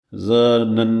زه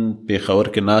نن پېښور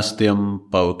کې ناست یم،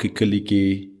 پاوکي کلي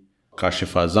کې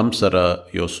کاشف اعظم سره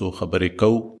یو څو خبرې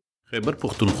کوو. خیبر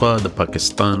پښتونخوا د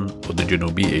پاکستان او د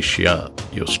جنوبي ایشیا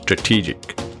یو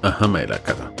سټریټیجیک اهم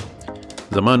علاقه ده.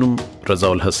 زما نوم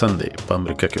رضا الحسن دی، په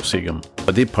امریکا کې اوسېږم.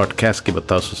 په دې پاډکاسټ کې به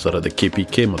تاسو سره د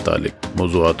KPK متعلق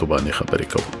موضوعاتو باندې خبرې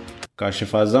کوو.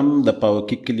 کاشف اعظم د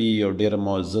پاوکي کلي یو ډېره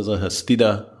معززه هستی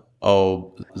ده او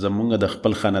زمونږ د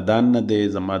خپل خاندان نه دی.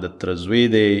 زما د تره زوی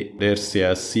دی، ډېر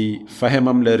سیاسي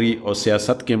فهم هم لري او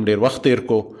سیاست کې هم ډېر وخت تېر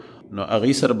کو. نو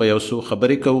هغې سره به یو څو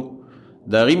خبرې کوو،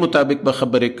 د هغې مطابق به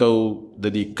خبرې کوو،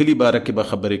 د دې کلي باره کې به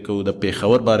خبرې کوو، د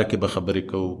پېښور باره کې به خبرې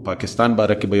کوو، پاکستان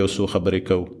باره کې به یو څو خبرې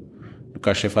کوو. نو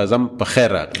کاشف اعظم په خیر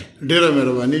راغلی. ډېره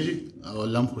مهرباني جي او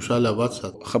الله هم خوشحاله آباد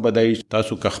ساتي. ښه به دی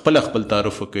تاسو که خپل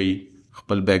تعارف وکړئ،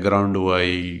 خپل بیک ګراونډ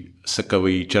ووایئ، څه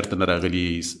کوئ، چېرته نه راغلي.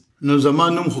 نو زما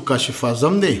نوم خو کاشف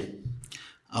اعظم دی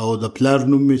او د پلار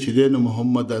نوم مې چې دی نو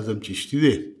محمد اعظم چشتی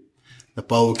دی. د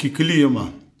پاوکي کلي یم،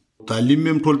 تعلیم مې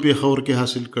هم ټول پېښور کې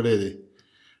حاصل کړی دی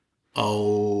او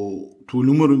ټول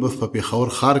عمر مې بس په پېښور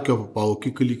ښار کې په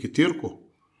پاوکي کلي کې تېر کو.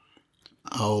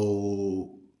 او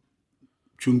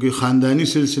چونکې خانداني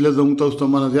سلسله زموږ تاسو ته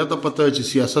مانه زیاته پته چې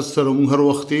سیاست سره موږ هر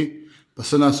وخت په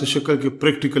څه نه څه شکل کې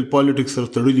پریکټیکل پالیټکس سره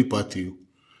تړلي پاتې یو.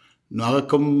 نو هغه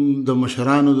کوم د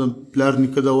مشرانو د پلار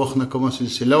نیکه د وخت نه کومه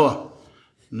سلسله وه،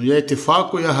 نو یا اتفاق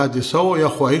یا حادثه و یا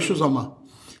خواهش زما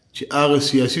چې هغه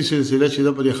سیاسي سلسله چې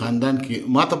ده په دې خاندان کې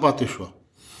ما ته پاتې شوه.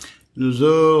 نو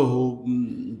زه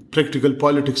پریکټیکل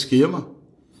پالیټکس کې یم،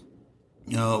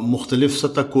 مختلف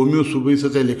سطح قومي او صوبایي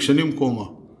سطح الیکشن هم کوم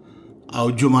او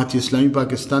جماعت اسلامي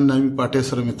پاکستان نامي پارټۍ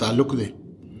سره مې تعلق دی.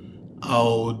 او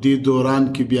دې دوران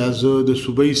کې بیا زه د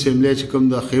صوبایي اسمبلی چې کوم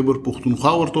د خیبر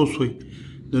پښتونخوا ورته وسوی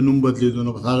د نوم بدلېدو،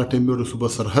 نو په هغه ټایم به صوبه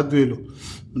سرحد ویلو.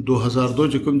 2002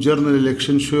 چې کوم جرنل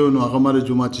الیکشن شو نو هغه مره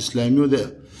جماعت اسلامي د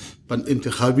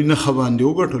انتخابي نښه باندې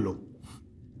وګټلو.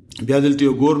 بیا دلته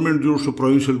یو ګورنمنټ جوړ شو،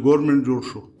 پروینشل ګورنمنټ جوړ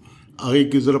شو، هغې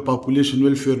کې زه پاپولیشن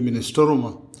ویلفیر منسټر وم.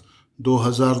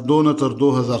 2002 نه تر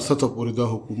 2007 پورې دا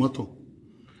حکومت و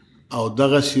او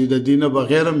دغسې د دې نه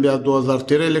بغیر هم بیا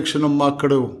 2013 الیکشن هم ما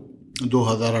کړی و،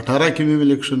 2018 کې مې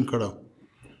الیکشن کړی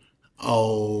او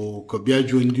که بیا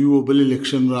ژوندي و بل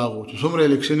الیکشن راغو چې څومره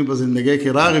الیکشن په زندګۍ کې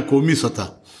راغی قومي سطح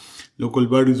لوکل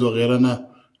باډیز وغیره نه،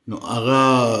 نو هغه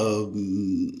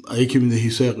هغې کې مې د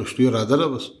حصه اخیستو اراده ده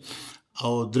بس.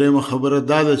 او درېیمه خبره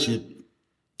دا ده چې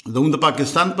زموږ د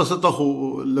پاکستان په سطح خو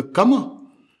لږ کمه،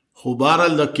 خو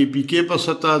بهرحال د KPK په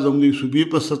سطح، زموږ د صوبې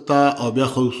په سطح او بیا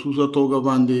خصوصا توګه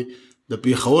باندې د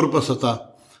پېښور په سطح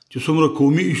چې څومره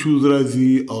قومي ایشوز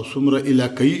راځي او څومره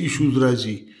علاقایي ایشوز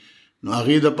راځي، نو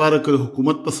هغې دپاره که د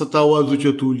حکومت په سطح آواز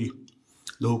اوچتولي،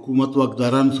 د حکومت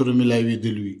واکداران سره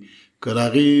ملاوېدل وي، که د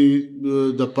هغې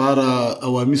دپاره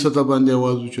عوامي سطح باندې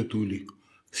آواز اوچتولي،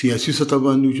 سیاسي سطح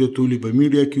باندې اوچتولي، په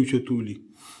میډیا کې اوچتولي،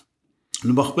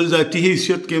 نو په خپل ذاتي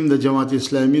حیثیت کې هم د جماعت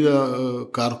اسلامي د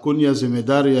کارکون یا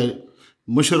ذمہدار یا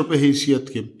مشر په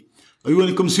حیثیت کې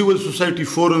ایون کوم سیول سوسایټي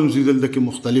فورمز دي دلته کې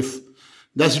مختلف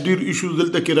داسې ډېر ایشوز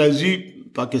دلته کې راځي.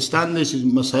 پاکستان دی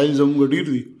چې مسایل زموږ ډېر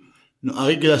دي، نو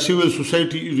هغې کې د سیول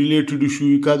سوسایټي ریلیټډ ایشو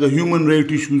وي، که د هیومن رایټ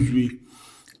ایشوز وي،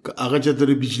 که هغه چې د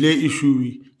بجلی ایشو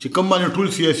وي چې کوم باندې ټول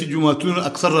سیاسي جماعتونه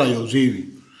اکثر را یوځای وي.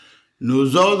 نو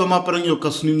زه د ما پرنګ یو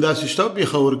کس نیم داسې شته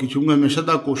پېښور کې چې موږ همیشه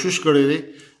دا کوشش کړی دی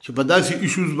چې په داسې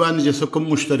ایشوز باندې چې څه کوم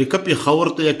مشترکه پېښور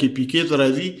ته یا KPK ته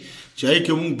راځي چې هغې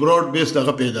کې موږ براډ بیس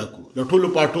دغه پیدا کړو، د ټولو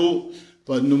پارټو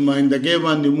په نمایندګۍ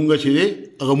باندې موږ چې دی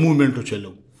هغه موومنټ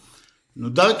وچلو. نو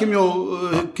دا کوم یو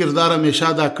کردار همیشه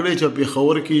دا کړی چې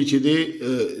پېښور کې چې دی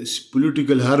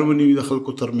پولیټیکل هارموني وي د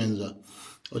خلکو ترمنځ،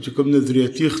 او چې کوم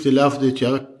نظریاتي اختلاف دی چې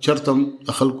هغه چېرته هم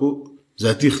د خلکو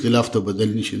ذاتي اختلاف ته بدل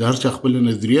نشي، د هر چا خپل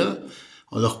نظریه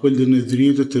او د خپل د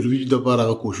نظریې د ترویج دپاره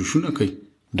هغه کوششونه کوي.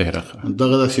 ډېره ښه،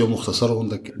 دغه داسې یو مختصر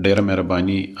غونډه کې ډېره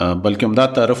مهرباني. بلکې همدا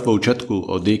تعارف به اوچت کړو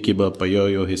او دې کې به په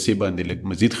یو حصې باندې لږ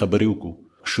مزید خبرې وکړو.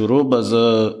 شروع به زه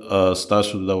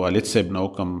ستاسو د والد صاحب نه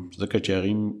وکړم، ځکه چې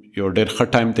هغې یو ډېر ښه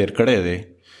ټایم تېر کړی دی.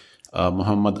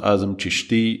 محمد اعظم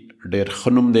چشتي ډېر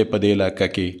ښه نوم دی په دې علاقه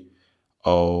کې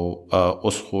او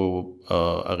اوس خو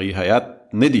هغې حیات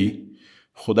نه دي،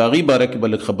 خو د هغې باره کې به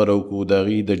لږ خبره وکړو، د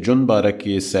هغې د ژوند باره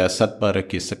کې، سیاست باره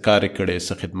کې څه کار یې کړی،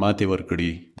 څه خدمات یې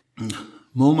ورکړي.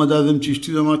 محمد اعظم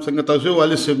چشتی زما څنګه تاسو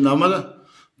والد صاحب نامه ده،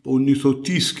 په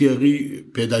 1930 کې هغې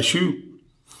پیدا شوي.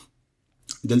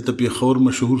 دلته پېښور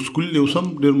مشهور سکول دی، اوس هم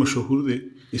ډېر مشهور دی،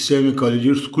 اسلامي کالج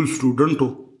سکول سټوډنټ و.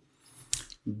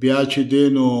 بیا چې دی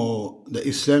نو د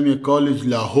اسلامي کالج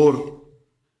لاهور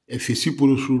FSC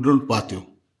پورې سټوډنټ پاتې و.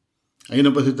 هغې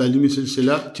نه پسې تعلیمي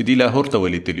سلسله چې دی لاهور ته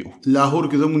ولې تلي و، لاهور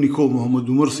کې زموږ نیکو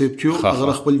محمد عمر صاحب چې و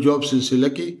هغه خپل جاب سلسله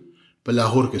کې په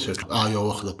لاهور کې سیټ یو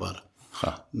وخت دپاره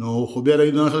نو خو بیا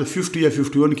راځي نه 50 یا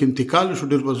 51 کې انتقال شو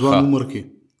ډېر په ځوان عمر کې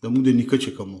د موږ د نیکه چې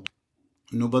کوم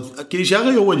نو بس کې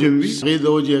شاغه یو وجوي غي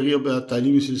د وجه غي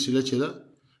تعلیمي سلسله چې دا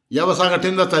یا بس هغه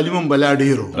ټیم د تعلیم هم بلا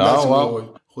ډیرو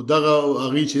خو دغه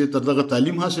هغه چې تر دغه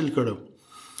تعلیم حاصل کړو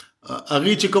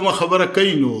هغه چې کوم خبره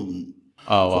کوي نو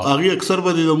هغه اکثر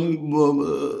به د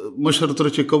مشر تر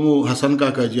چې کوم حسن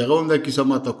کاکا جی هغه هم دا کیسه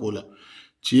ماته کوله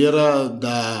چیرې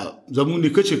دا زمونږ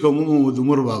نیکه چې کوم د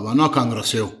عمر بابا نو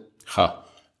کانګرس یو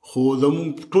خو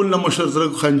زمونږ ټول مشر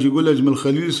تر خانجی ګل اجمل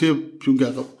خلیل سي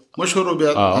چې مشهور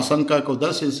بیا حسن کاکا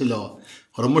دا سلسله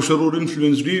خو مشهور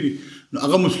انفلوئنس ډیری نو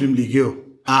هغه مسلم لیگ یو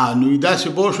نو دا سه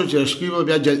بوشو چې شپې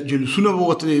بیا جلسونه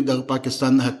وته د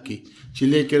پاکستان حق کې چې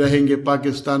لیکه رہیں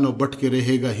پاکستان او بټ کې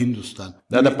رہے هندوستان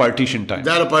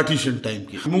دا د پارټیشن ټایم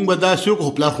کې موږ به دا سو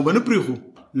خو پلا خو بنه پریخو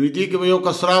نو دې کې یو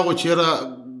کسرا او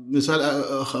چیرې مثال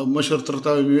مشر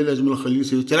ترتا ویل اجمل خلیل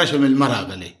سي چرا شامل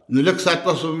مراغله نو لک سات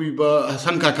پاسو په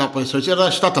حسن کاکا په سوچ را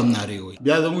شتم ناری وي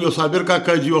بیا زمو یو صابر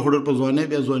کاکا جی وخړ په ځوانه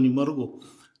بیا ځواني مرګو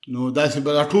نو داسې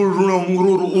به ټول رونو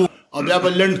مونږ او بیا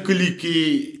بلند کلی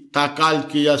کې تاکال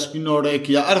کې یا سپینوړې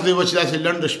کې یا ارزه وچ داسې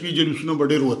لند شپې جلوسونه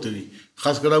ډېر وته وي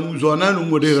خاص کړه مو ځوانانو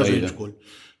مو ډېر راځي کول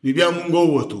بیا مونږ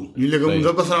وته نو لکه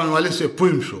مونږ په سره والے سه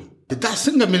پویم شو دا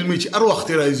څنګه ملمي چې هر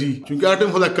وخت راځي چې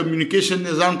اټم خو دا کمیونیکیشن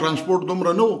نظام ترانسپورت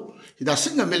دومره نو دا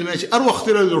څنګه ملمي چې هر وخت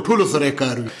راځي ټول سره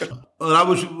کار وي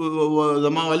راو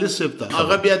زما والد صاحب ته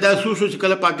هغه بیا دا شو چې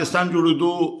کله پاکستان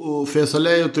جوړېدو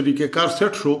فیصله او طریقې کار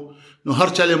سیټ شو نو هر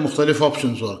چاله مختلف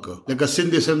آپشنز ورکړه لکه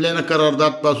سند اسمبلی نه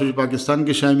قرارداد پاسو چې پاکستان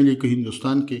کې شامل کې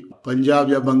هندستان کې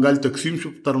پنجاب یا بنگال تقسیم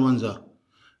شو ترمنځ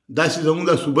دا چې زموږ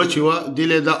د صوبه چې وا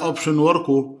دله دا آپشن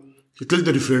ورکو چې تل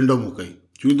د ریفرندم وکړي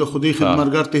چې د خودي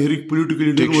خدمتګار تحریک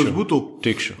پولیټیکلی ډیر مضبوط او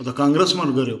د کانګرس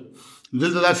مرګره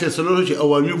دلته دا فیصله چې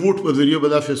عوامي ووټ په ذریعہ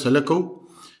به دا فیصله کو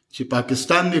چې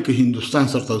پاکستان دې کې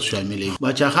هندستان سره شامل وي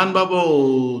باچا خان بابا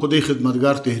خودي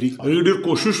خدمتګار تحریک ډیر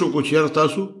کوشش وکړو چې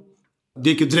تاسو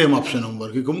دې کې دریم آپشن هم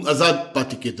ورکړي کوم آزاد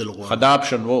پاتې کېدل غواړي خدا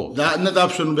آپشن وو دا نه دا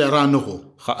آپشن به را نه خو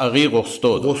هغه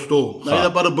غوښتو دا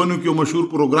لپاره بنو کې مشهور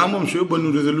پروګرام هم شو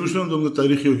بنو ریزولوشن د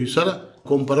تاریخ یو حصہ ده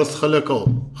کوم پرست خلک او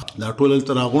دا ټول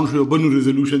تر غون شو بنو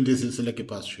ریزولوشن د سلسله کې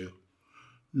پاس شو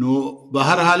نو به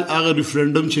هر حال هغه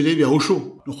ریفرندم چې دی بیا وشو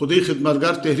نو خدای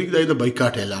خدمتګار تحریک د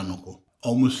بایکاټ اعلان وکړو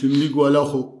او مسلم لیگ والا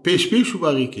خو پیش شو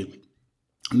باغی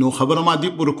کې نو خبره ما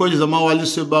دی پر کوج زما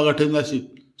والد سے باغ ټیم ناسي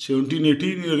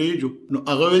 1718 ریجو نو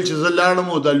هغه ویل چې زلاړم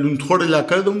او د لونټخوړ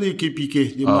علاقې دوم دی کې پی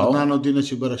کې د مرنانو دینه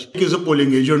چې برش کې ز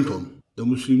پولینګ ایجنټ وم د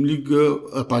مسلم لیگ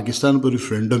پاکستان پر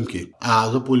ریفرندم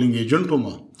کې ز پولینګ ایجنټ وم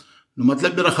نو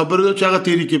مطلب به خبر چې هغه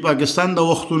تیری کې پاکستان د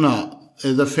وختونه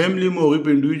از ا فیملی مو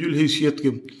په انډیویډوال حیثیت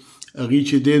کې هغه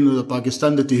چې دین د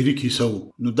پاکستان د تحریک حصہ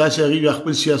نو دا چې هغه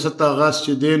خپل سیاست آغاز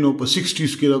چې دین په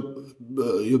 60s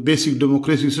کې یو بیسیک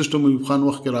ډیموکراسي سیستم یو خان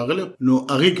وخت کې راغله نو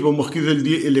هغه کې په مخکې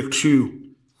دی الیکټ شو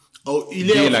او دی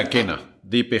لکه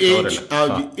دی پېښور او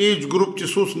دی ایج ګروپ چې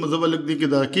سوس مزولک دی کې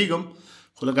دا کېګم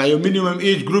خو لکه یو مینیمم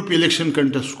ایج ګروپ الیکشن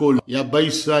کنټیسټ کول یا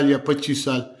 22 سال یا 25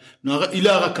 سال نو هغه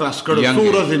الهغه کراس کړو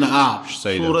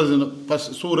سورز نه پس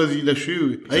سورز له شو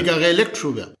هغه الیکټ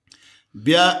شو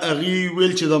بیا هغه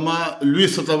ویل چې دما لوی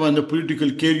سطح باندې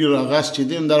پولیټیکل کیریئر آغاز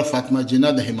چې دین در فاطمه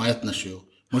جنہ د حمایت نشو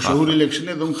مشهور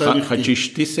الیکشن د تاریخ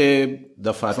چشتی سے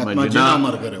د فاطمه جنہ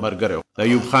مرګره د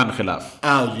ایوب خان خلاف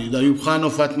جی د ایوب خان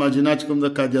او فاطمه جنہ کوم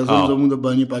د قائد اعظم زموږ د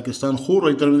بانی پاکستان خور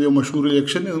ایتر یو مشهور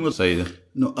الیکشن صحیح ده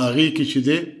نو هغه کې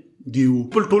چې دیو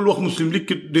په ټول وخت مسلم لیگ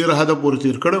کې ډیر هدف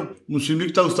ورته کړو مسلم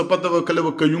لیگ تاسو ته پته وکړه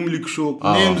وکيوم لیگ شو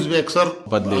نیمز به اکثر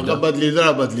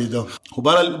بدلیدا خو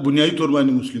بهر بنیادی تور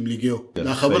باندې مسلم لیگ یو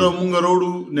دا خبره مونږ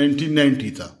وروړو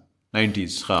 1990 ته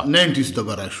 90s ته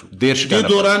براشو د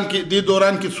دوران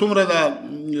کې څومره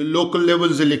د لوکل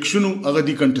لیولز الیکشن هغه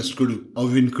دی کنټیسټ کړو او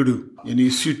وین کړو یعنی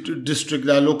سیټ ډیسټریکټ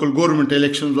د لوکل ګورنمنت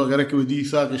الیکشنز وغیرہ کې ودی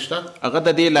ساګشتا هغه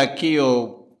د دې لکه یو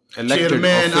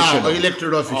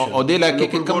elected official او د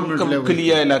لکه کوم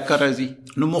کلیه علاقه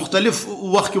راځي نو مختلف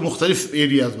وخت کې مختلف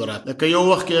ایریاز برات لکه یو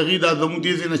وخت کې غي د زمو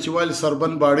دي نه چوال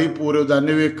سربن باړی پورې د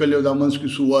نوې کلیو د منځ کې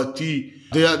سواتی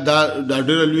دا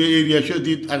ډېر لوی ایریا چې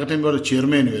د هغه ټیم ور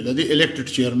چیرمن ویل د الیکټډ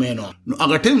چیرمن نو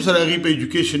هغه ټیم سره غي په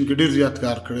ایجوکیشن کې ډېر زیات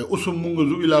کار کړي اوس موږ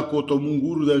زو علاقو ته موږ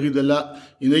ګورو د غي د لا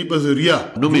انې په ذریعہ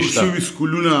نو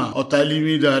سکولونه او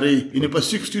تعلیمي ادارې ان په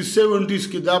 60s 70s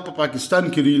کې دا په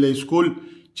پاکستان کې ریلای سکول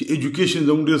چې ایجوکیشن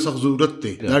زموږ ډېر سخت ضرورت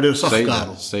دی دا ډېر سخت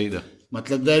کار صحیح ده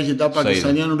مطلب دا چې دا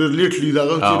پاکستانیانو ډېر لیټلی دا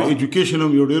چې ایجوکیشن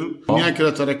هم یو ډېر دنیا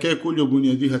کې ترقه کول یو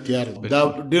بنیادی هتیار دا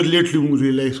ډېر لیټلی موږ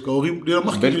ریلایز کوو ډېر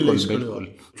مخکې ریلایز کړو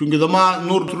چې دا ما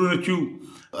نور ترونه چې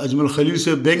اجمل خلیل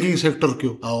سے بینکنګ سیکټر کې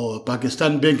او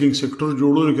پاکستان بینکنګ سیکټر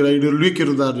جوړولو کې ډېر لوی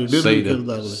کردار دی، ډېر لوی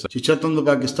کردار دی چې چرته د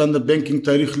پاکستان د بینکنګ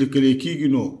تاریخ لیکل کېږي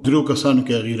نو درو کسانو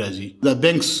کې غیر راځي. دا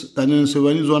بینکس د نن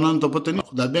سوالي ځوانانو ته پته نه،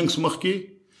 دا بینکس مخکې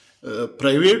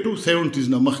پرایویټو 70s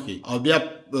نه مخکې او بیا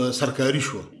سرکاري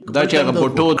شو. دا چې هغه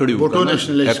بوټو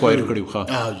نېشنلایز اکوایر کړیو.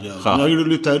 ها نو ډېر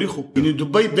لوی تاریخ یعنی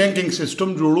دبي بینکنګ سیستم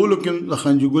جوړولو کې د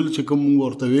خنجګل چې کوم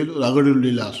ورته ویل هغه ډېر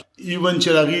لوی لاس. ایون چې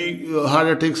هغه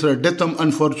هارت اٹیک سره ډیث هم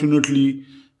انفورچونټلی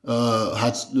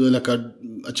لکه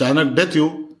اچانک ډیث یو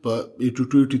په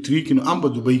 82-83 کې نو هم په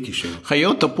دوبۍ کې شو. خیو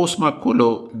ته پوس ما کولو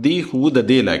دی خو د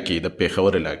دې علاقې د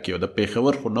پیښور علاقې او د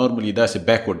پیښور خو نورمالي داسې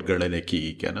بیکورډ ګڼل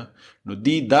کېږي کنه، نو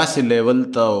دی داسې لیول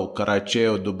ته او کراچۍ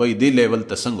او دوبۍ دی لیول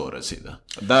ته څنګه ورسېده؟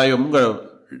 دا یو موږ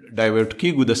ډایورټ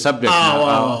کېږو د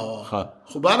سبجیکټ.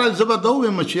 خو بهرحال زه به دا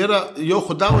ووایم چې یو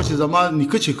خو دا و چې زما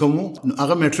نیکه چې کوم نو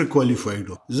هغه میټرک کوالیفاید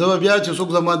و. زه به بیا چې څوک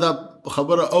زما دا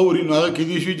خبره اوري نو هغه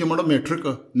کېدای شي چې مړه میټرک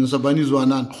نو سباني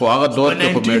ځوانان خو هغه دور کې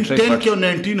په میټرک 1910 کې او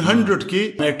 1900 کې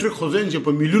میټرک خو ځین چې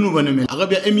په میلیونو باندې هغه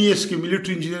بیا ام ای اس کې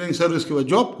ملټری انجینرینګ سروس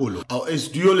کې جاب کولو او اس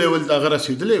ډي او لیول ته هغه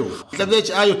رسیدلی و. مطلب دا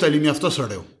چې آیو تعلیم یافته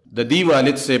سړی و. د دی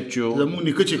والد صاحب چې زموږ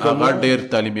نیکه چې کوم هغه ډېر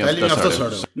تعلیم یافته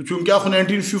سړی نو چونکه خو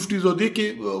 1950s او دی کې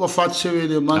وفات شوی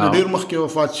دی، ما ډېر مخکې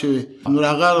وفات شوی نو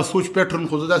هغه سوچ پیټرن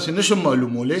خو داسې نشم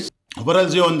معلومولی. خبره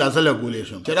زه اندازه لګولی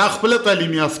شم چې هغه خپل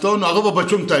تعلیم یافته نو هغه به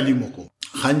بچوم تعلیم وکړو.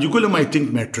 خانجګل مای تھنک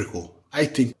میټرک و آی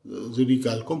تھنک زه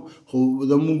ریکال کوم خو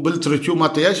د مون بل ترچو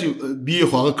ماته یا شي بی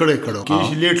خو هغه کړو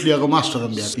کې لیټلی هغه ماستر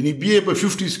هم بیا یعنی بی په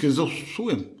 50s کې زه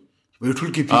سوم ټول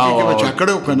کې پیټي کې بچا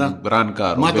کړو کنه ګران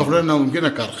کار ما ته خو نه ممکنه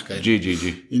کار ښکاري. جی جی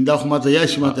جی انده خو ماته یا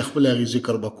شي ماته خپل غي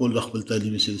ذکر وکول د خپل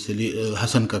تعلیمي سلسله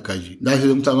حسن کاکاجي دا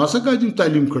چې تماسه کاجي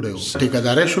تعلیم کړو،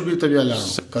 ټیکادارې شو به ته بیا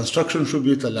لاړ، کنستراکشن شو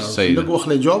به ته لاړ، دغه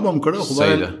وخت له جواب هم کړو خو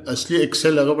اصلي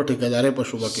ایکسل هغه په ټیکادارې په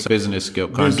شوبه کې بزنس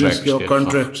کې او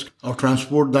کانټراکټس او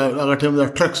ترانسپورت دا هغه ټیم دا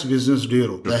ټرکس بزنس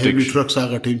ډیرو دا هیوی ټرکس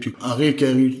هغه ټیم چې هغه کې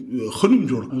خنوم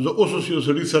جوړ. زه اوس یو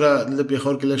سړي سره د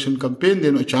پیښور کې الیکشن کمپاین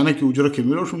دی نو اچانک اجره کې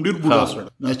ملو شم ډیر بوډا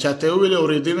سره چاته ویل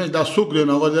اورېدنه دا څوک دی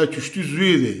نو هغه د چشتي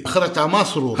زوی دی اخره تماس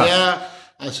ورو یا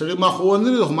اصلي ما خو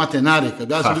نه خو ماته ناره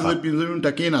کدا سړي د 15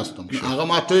 منټه کې ناستم هغه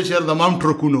ماته چې د مام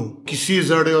ټرکونو کسی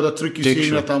زړې او د تر کسی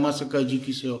نه تماس کوي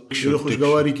کسی او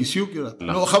خوشګواري کسی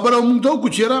نو خبره مونږ ته کو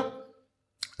چیرې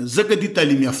زکه دي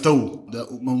تعلیم یافته وو د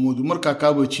محمد عمر کاکا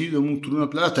بچي د مونږ ترونه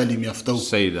پلا تعلیم یافته وو.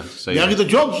 صحیح ده یاغه د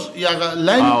جابز یاغه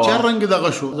لاین چار رنگ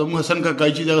دغه شو د حسن کاکا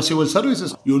چې د سیول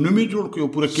سرویسز یو نومي جوړ کړو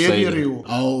پوره کیریئر یو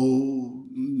او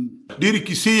ډېری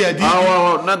کیسې یادي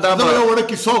او نه دا وړه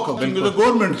کیسو کوم د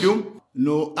ګورنمنت کې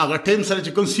نو هغه ټیم سره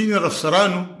چې کوم سینیئر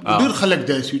افسرانو ډېر خلک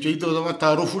داسي چې ته زما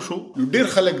تعارف شو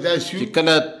ډېر خلک داسي چې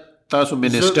کله تاسو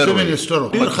منیسټر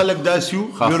ډېر خلک داسي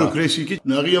بیوروکراسي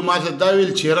کې نو هغه ماته دا ویل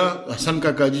چې حسن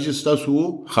کاکا چې تاسو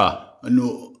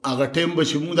نو هغه ټیم به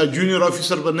چې موږ د جونیئر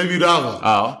افیسر په نوی راغه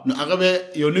نو هغه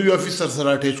به یو نوی افیسر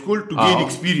سره اټیچ کول ټو ګین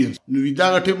ایکسپیرینس نو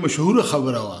دا ټیم مشهور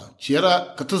خبره وا چې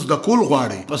کتس د کول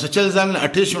غواړي پس چل ځان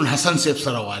اټیچمنت حسن صاحب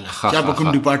سره والا چې په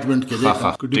کوم ډپارټمنټ کې دی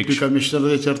ډیپټي کمشنر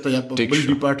دی چرته یا په بل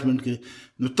ډپارټمنٹ کې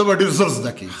نو ته ډیر زر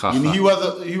زده کې یعنی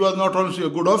هی واز ناٹ اونلی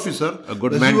ا ګډ افیسر ا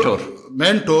ګډ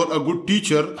mentor a good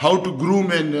teacher how to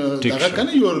groom and دا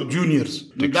کنه your juniors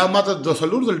دا ماته د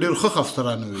سلور ډیر ښه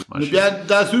افسرانه وي بیا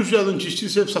دا سوشي د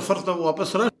چشتي صاحب سفر ته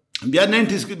واپس را بیا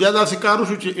 90s کې بیا دا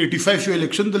کارو شو چې 85 شو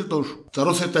الیکشن دلته شو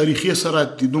تر اوسه تاریخي سره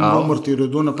د عمر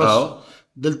تیرېدونه پس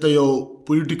دلته یو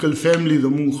پولیټیکل فیملی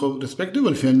د مونږ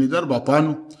ریسپیکټیبل فیملی در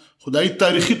باپانو خدای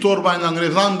تاریخي تور باندې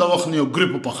انګريزان د وخت نه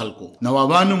ګریپ په خلکو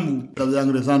نوابانو د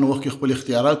انګريزانو وخت خپل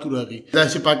اختیارات ورغی دا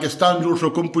چې پاکستان جوړ شو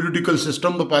کوم پولیټیکل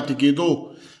سیستم په پاتې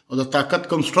کېدو او د طاقت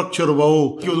کوم سټرکچر وو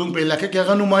چې دوی په علاقې کې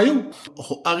غنو مایو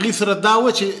خو اغه سره دا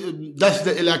و چې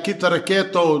د علاقې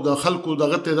ترکیت او د خلکو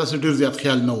دغه ته د ډیر زیات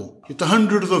خیال نه وو چې ته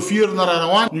hundreds of years نه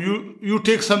روان you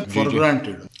take some for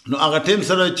granted نو هغه ټیم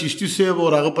سره چشتي سیب او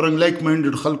هغه پرنګ لایک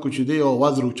مایندډ خلکو چې دی او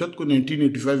आवाज روچت کو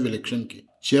 1985 الیکشن کې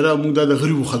چیرې موږ د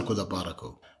غریبو خلکو د پاره کو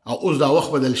او اوس دا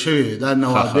وخت بدل شوی دا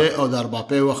نوابه او د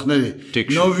ارباپه وخت نه دی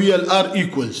نو وی ال ار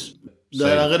ایکوالز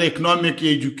دا هغه اکونومیک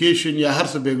ایجوکیشن یا هر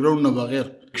څه بیک گراوند نه بغیر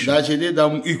دا چې دی دا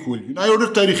ایکوال نه یو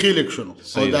ډېر تاریخي الیکشن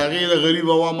او دا غیر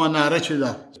غریب عوامه ناره چې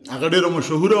دا هغه ډېر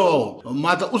مشهور او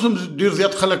ما ته اوس هم ډېر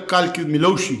زیات خلک کال کې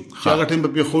ملوشي چې هغه ټیم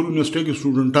په خور یونیورسيټي کې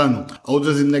سټوډنټانو او د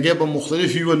ژوندۍ په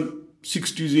مختلف ایون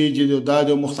 60s ایج دا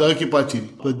د مختلف کې پاتې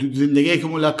په ژوندۍ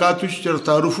کې ملاقات وشي چې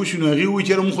تعارف وشي نو هغه وی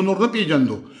چې موږ نور نه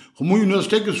پیژندو خو موږ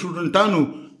یونیورسيټي کې سټوډنټانو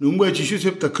نو موږ چې شي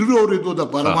په تقریر اورېدو د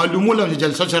پر معلومونه چې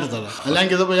جلسه چرته ده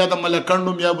هلانګه زه یاد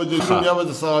ملکندوم یا به یا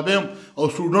به صحابم او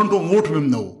سټوډنټو ووټ مم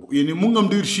نو یعنی موږ هم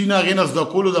ډیر شینه غینس د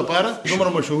کولو د پاره دومره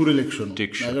مشهور الیکشن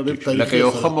لکه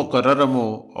یو خمو مقرره مو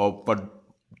او په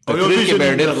تقریر کې به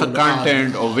ډېر ښه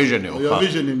کانټینټ او ویژن یو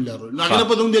ویژن یې لرو. هغې نه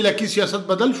پس هم د علاقي سیاست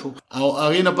بدل شو او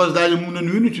هغې نه پس دا موږ نن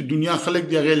وینو چې دنیا خلک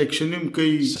د هغې الیکشن هم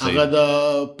کوي، هغه د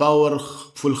پاور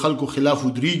فل خلکو خلاف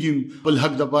ودرېږي، خپل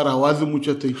حق دپاره اواز هم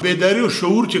اوچتوي. بیداري او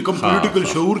شعور چې کوم پولیټیکل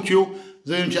شعور چې و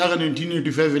زه یم چې هغه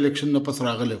 1985 الیکشن نه پس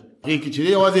راغلی هغې کې چې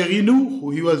دی یوازې هغې نه و خو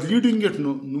هی واز لیډینګ اټ، نو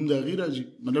نوم د هغې راځي.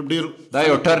 مطلب ډېر دا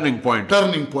یو ټرنینګ پوینټ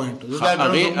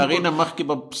هغې نه مخکې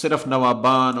به صرف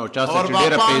نوابان او چا سره چې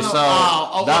ډېره پیسه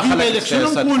دا خلک الیکشن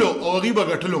هم کولو او هغې به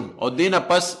ګټلو او دې نه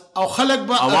پس او خلک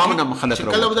به عوام نه خلک چې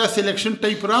کله به دا سلیکشن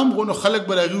ټایپ رامغو نو خلک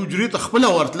به هغې حجرې ته خپله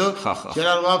ورتله چې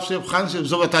یاره رباب صاحب خان صاحب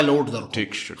زه به تا له ووټ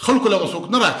درکړم. خلکو له به څوک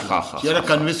نه راتله چې یاره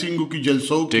کنوینسینګ وکړي،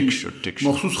 جلسه وکړي،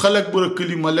 مخصوص خلک به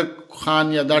کلي ملک خان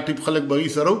یا دا ټیپ خلک به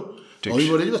هغې سره او هغې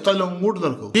به راځي بس تا له ووټ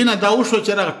درکړو. دې نه دا وشوه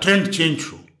چې هغه ټرینډ چینج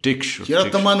شو چې یاره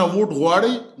ته ما نه ووټ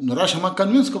غواړئ نو راشه ما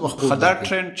کنوینس که به خپل دا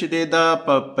ټرینډ چې دی دا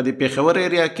په دې پېښور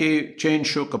ایریا کې چینج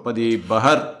شو که په دې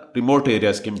بهر ریموټ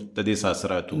ایریاز کې د دې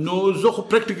اثرات نو زه خو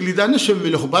پریکټیکلی دا نشم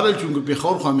ویلی، خو بهرحال چونکې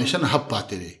پېښور خو همیشه نه هب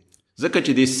پاتې دی ځکه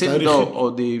چې د سند او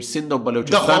د سند او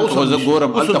بلوچستان خو زه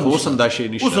ګورم هلته خو اوس هم دا شی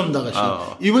نشته، اوس هم دغه شی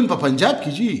ایون په پنجاب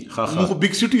کې جي موږ خو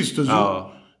بګ سټیز ته ځو،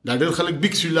 دا ډېر خلک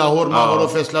بګ سټي لاهور ماغور او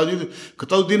فیصله دي که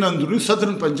تاسو دین اندروني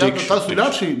صدرن پنجاب ته تاسو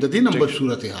لاړ شئ د دې نمبر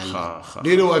صورت حال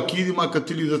ډېر واقعي دي ما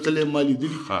کتلي د تلې مالي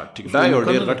دي دا یو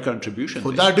ډېر غټ کنټریبیوشن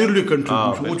خو دا ډېر لوی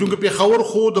کنټریبیوشن و چونکې پېښور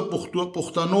خو د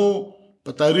پښتنو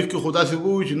په تاریخ کې خو داسې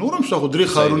ووایي چې نور هم شته خو درې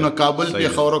ښارونه کابل،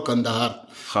 پېښور او کندهار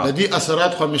د دې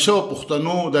اثرات خو همیشه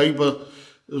پښتنو د هغوی په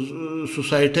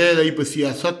سوسایټۍ د هغوی په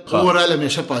سیاست اوورال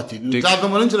همیشه پاتې دي. دا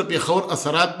ګمانم چې د پېښور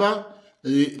اثرات به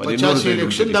 50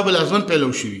 الیکشن دا به لازمن پیلو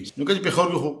شوي نو که چې پېښور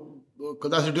کې خو که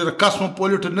داسې ډېره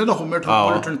کاسموپولیټن نه ده خو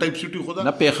میټروپولیټن ټایپ سټي خو ده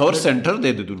نه. پېښور سنټر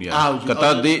دی د دنیا که تا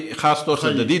د خاص طور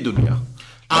سره د دې دنیا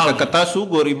لکه که تاسو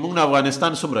وګورئ موږ نه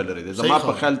افغانستان څومره لرې دی، زما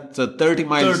په خیال 30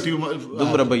 مایلز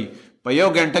دومره به په یو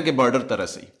ګنټه کې بارډر ته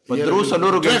رسئ، په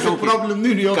 3-4 ګنټو کې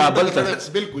کابل ته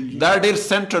دا ډېر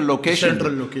سنټرل لوکیشن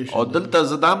او دلته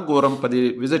زه دا هم ګورم په دې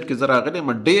وزټ کې زه راغلی یم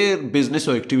ډېر بزنس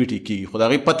او اکټیویټي کېږي خو د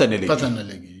هغې پته نه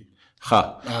لګي.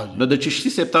 نو د چشتي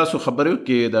صاحب تاسو خبرو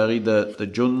کې د هغې د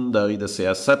ژوند د هغې د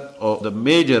سیاست او د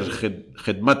میجر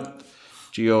خدمت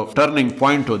چې یو ټرنینګ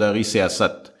پوینټ و د هغې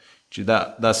سیاست چې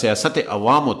دا سیاست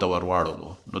عوامو ته ور واړولو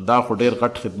نو دا خو ډېر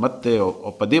غټ خدمت دی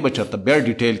او په دې به چېرته بیا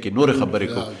ډیټیل کې نورې خبرې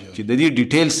کوو چې د دې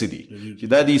ډیټیل څه دي چې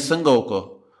دا دې څنګه وکړو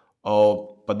او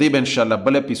په دې به انشاءالله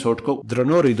بل اپیسوډ کوو.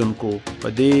 درنو اورېدونکو په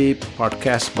دې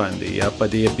پاډکاسټ باندې یا په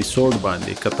دې اپیسوډ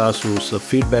باندې که تاسو څه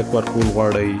فیډبیک ورکول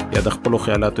غواړئ یا د خپلو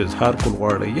خیالاتو اظهار کول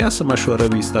غواړئ یا څه مشوره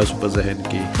وي ستاسو په ذهن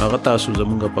کې هغه تاسو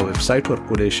زموږ په ویب سایټ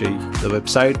ورکولی شئ. د ویب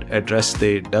سایټ ایډرس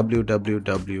دی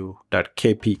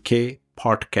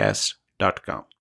www.kpkpodcast.com.